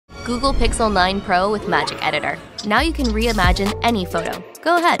Google Pixel 9 Pro with Magic Editor. Now you can reimagine any photo.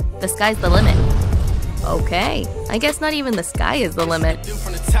 Go ahead, the sky's the limit. Okay, I guess not even the sky is the limit.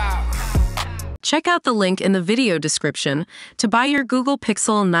 Check out the link in the video description to buy your Google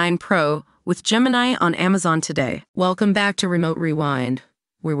Pixel 9 Pro with Gemini on Amazon today. Welcome back to Remote Rewind,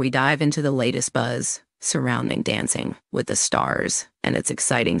 where we dive into the latest buzz surrounding Dancing with the Stars and its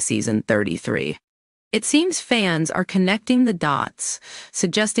exciting season 33. It seems fans are connecting the dots,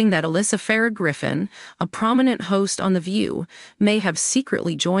 suggesting that Alyssa Farah Griffin, a prominent host on The View, may have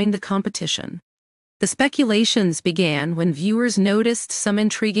secretly joined the competition. The speculations began when viewers noticed some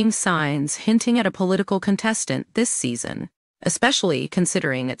intriguing signs hinting at a political contestant this season, especially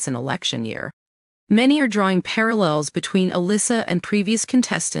considering it's an election year. Many are drawing parallels between Alyssa and previous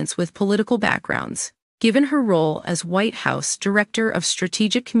contestants with political backgrounds, given her role as White House Director of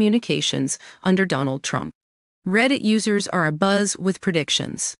Strategic Communications under Donald Trump. Reddit users are abuzz with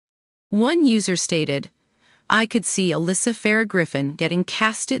predictions. One user stated, "I could see Alyssa Farah Griffin getting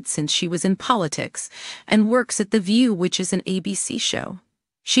casted since she was in politics and works at The View, which is an ABC show.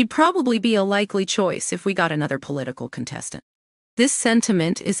 She'd probably be a likely choice if we got another political contestant." This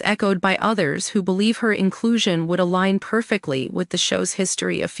sentiment is echoed by others who believe her inclusion would align perfectly with the show's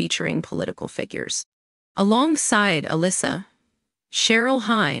history of featuring political figures. Alongside Alyssa, Cheryl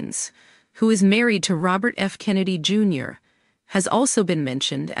Hines, who is married to Robert F. Kennedy Jr., has also been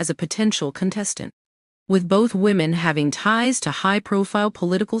mentioned as a potential contestant. With both women having ties to high-profile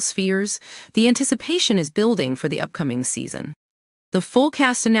political spheres, the anticipation is building for the upcoming season. The full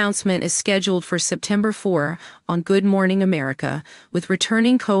cast announcement is scheduled for September 4 on Good Morning America, with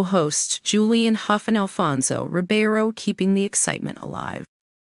returning co-hosts Julian Huff and Alfonso Ribeiro keeping the excitement alive.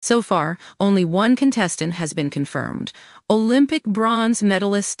 So far, only one contestant has been confirmed: Olympic bronze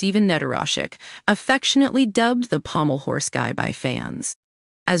medalist Steven Nedorosik, affectionately dubbed the Pommel Horse Guy by fans.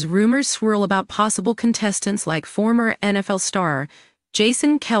 As rumors swirl about possible contestants like former NFL star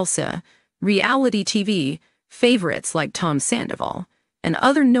Jason Kelce, reality TV favorites like Tom Sandoval, and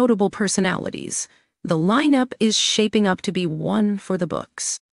other notable personalities, the lineup is shaping up to be one for the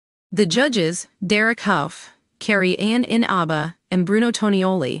books. The judges, Derek Hough, Carrie Ann Inaba, and Bruno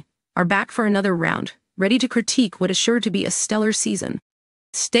Tonioli, are back for another round, ready to critique what is sure to be a stellar season.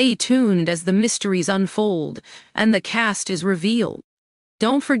 Stay tuned as the mysteries unfold and the cast is revealed.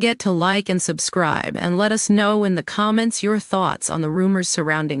 Don't forget to like and subscribe, and let us know in the comments your thoughts on the rumors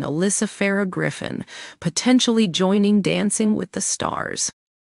surrounding Alyssa Farah Griffin potentially joining Dancing with the Stars.